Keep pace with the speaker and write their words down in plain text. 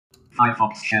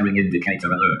Firefox sharing indicator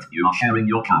alert. You are sharing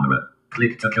your camera.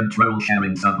 Click to control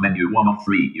sharing submenu 1 of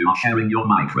 3. You are sharing your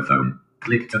microphone.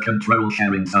 Click to control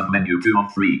sharing submenu 2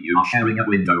 of 3. You are sharing a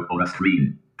window or a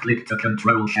screen. Click to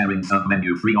control sharing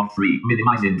submenu 3 of 3.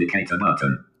 Minimize indicator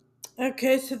button.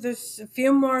 Okay, so there's a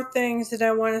few more things that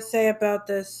I want to say about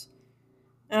this.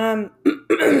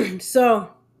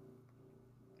 So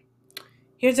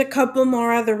here's a couple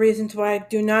more other reasons why I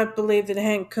do not believe that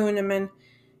Hank Kunneman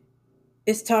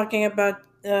is talking about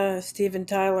Steven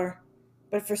Tyler,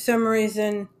 but for some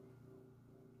reason,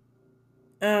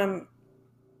 the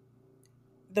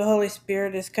Holy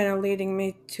Spirit is kind of leading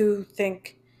me to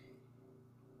think,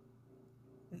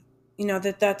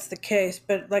 that that's the case.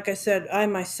 But like I said, I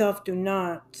myself do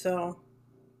not. So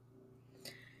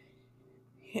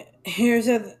here's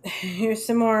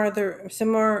some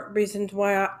more reasons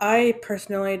why I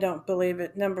personally don't believe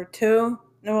it. Number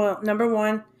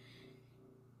one,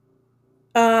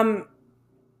 um,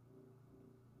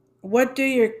 what do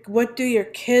your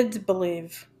kids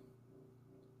believe?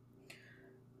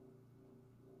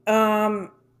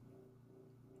 Um,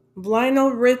 Lionel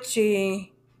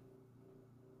Richie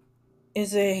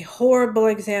is a horrible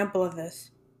example of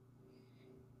this.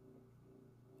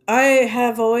 I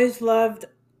have always loved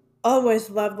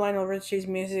Lionel Richie's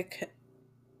music.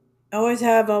 Always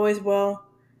have, always will.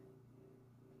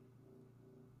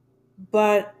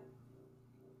 But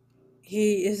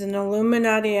he is an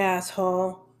Illuminati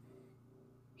asshole.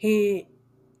 He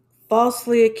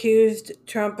falsely accused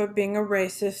Trump of being a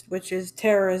racist, which is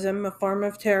terrorism, a form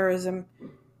of terrorism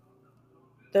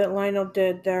that Lionel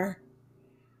did there.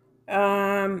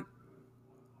 And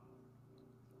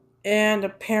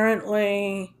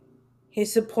apparently he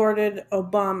supported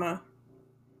Obama.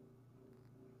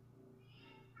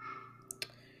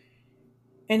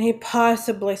 And he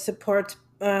possibly supports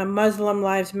Muslim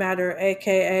Lives Matter,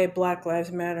 aka Black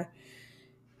Lives Matter.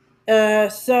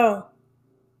 So,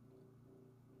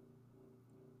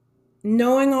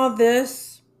 knowing all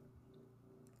this,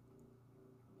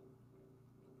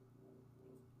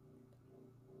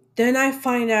 then I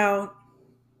find out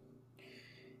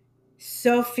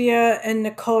Sophia and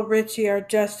Nicole Richie are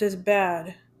just as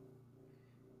bad.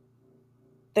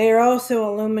 They are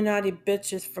also Illuminati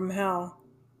bitches from hell.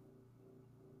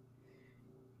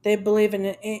 They believe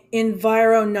in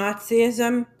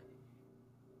enviro-Nazism,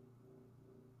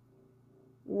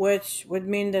 which would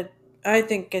mean that I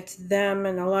think it's them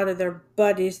and a lot of their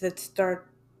buddies that start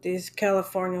these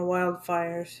California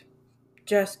wildfires.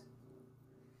 Just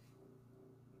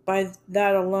by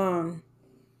that alone.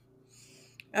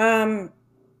 And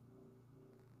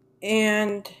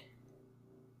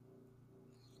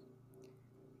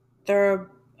they're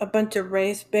a bunch of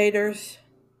race baiters.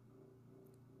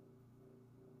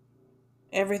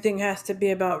 Everything has to be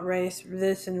about race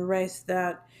this and race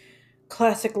that.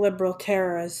 Classic liberal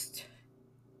terrorist.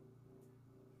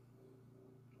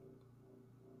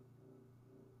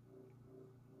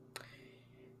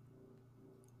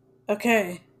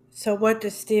 Okay, so what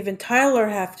does Steven Tyler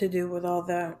have to do with all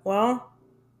that? Well,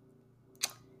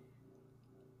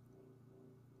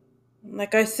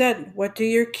 like I said, what do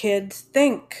your kids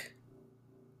think?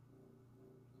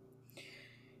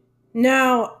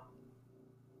 Now,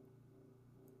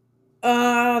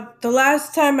 the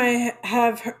last time I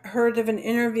have heard of an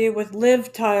interview with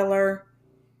Liv Tyler,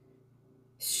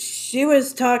 she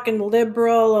was talking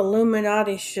liberal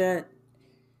Illuminati shit.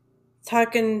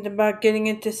 Talking about getting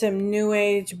into some new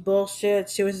age bullshit.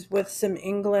 She was with some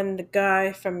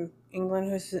guy from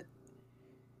England who's,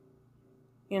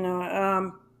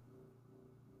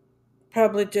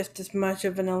 probably just as much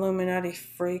of an Illuminati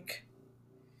freak.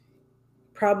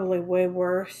 Probably way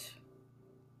worse.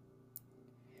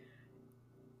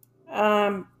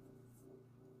 Um,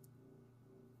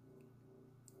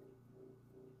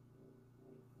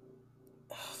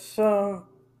 so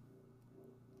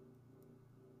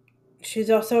she's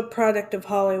also a product of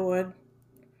Hollywood.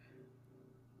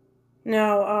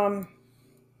 Now,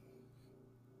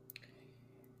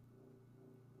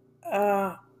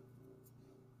 uh,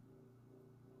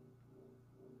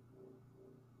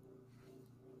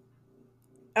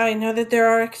 I know that there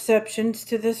are exceptions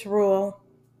to this rule.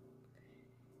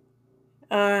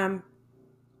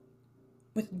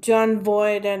 With John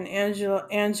Voight and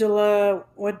Angela,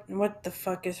 what the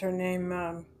fuck is her name?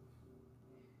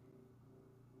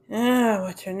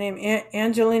 What's her name?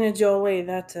 Angelina Jolie,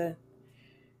 that's it.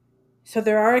 So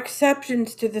there are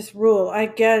exceptions to this rule. I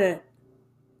get it.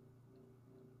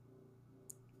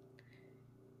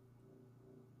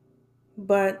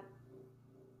 But,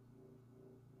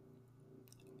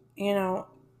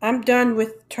 I'm done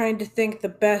with trying to think the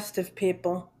best of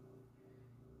people.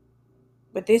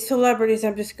 With these celebrities,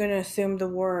 I'm just going to assume the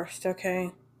worst,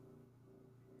 okay?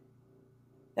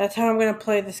 That's how I'm going to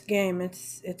play this game.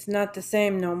 It's not the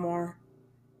same no more.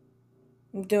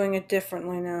 I'm doing it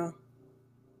differently now.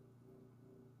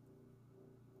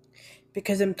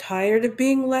 Because I'm tired of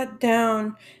being let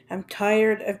down. I'm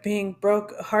tired of being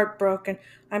heartbroken.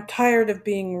 I'm tired of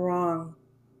being wrong.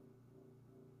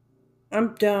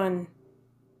 I'm done.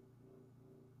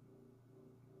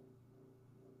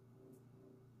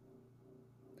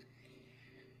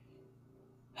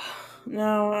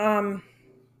 Now,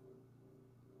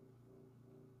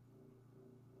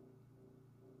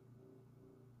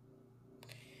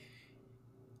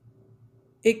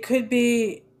 it could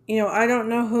be, I don't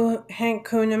know who Hank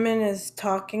Kunneman is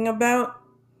talking about.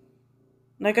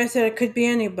 Like I said, it could be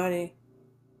anybody.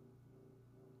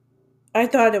 I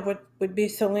thought it would be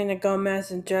Selena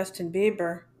Gomez and Justin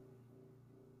Bieber.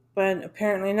 But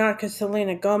apparently not, because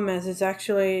Selena Gomez is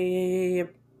actually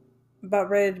about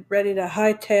ready to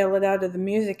hightail it out of the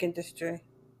music industry.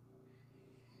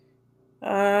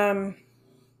 Um,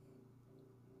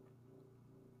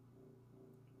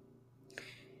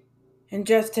 and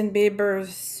Justin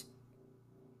Bieber's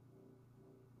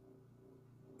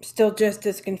still just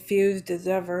as confused as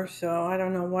ever, so I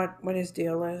don't know what his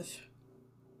deal is.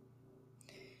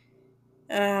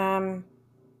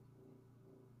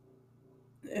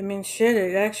 I mean, shit,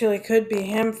 it actually could be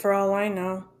him for all I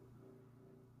know.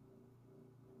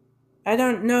 I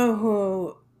don't know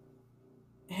who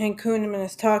Hank Kunneman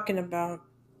is talking about.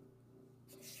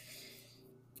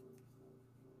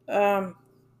 Um,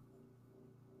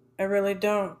 I really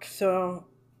don't, so.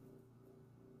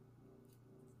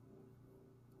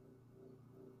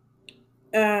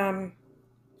 Um,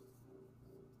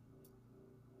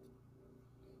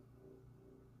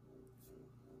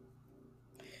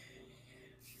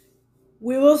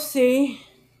 we will see.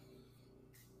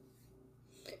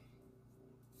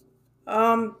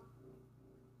 Um,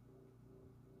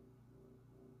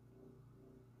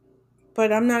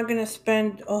 but I'm not going to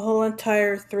spend a whole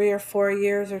entire 3 or 4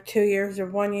 years or 2 years or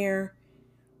 1 year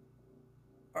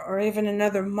or even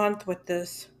another month with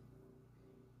this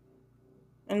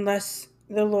unless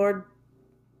the Lord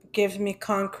gives me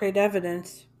concrete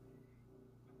evidence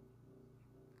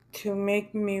to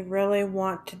make me really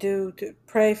want to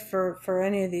pray for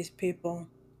any of these people.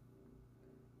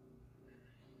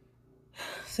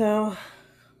 So,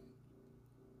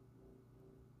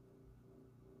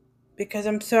 because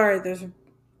I'm sorry, there's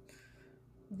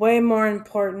way more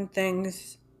important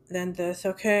things than this,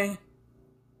 okay?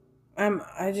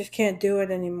 I just can't do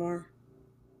it anymore.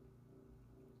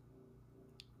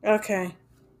 Okay.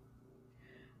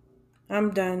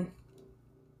 I'm done.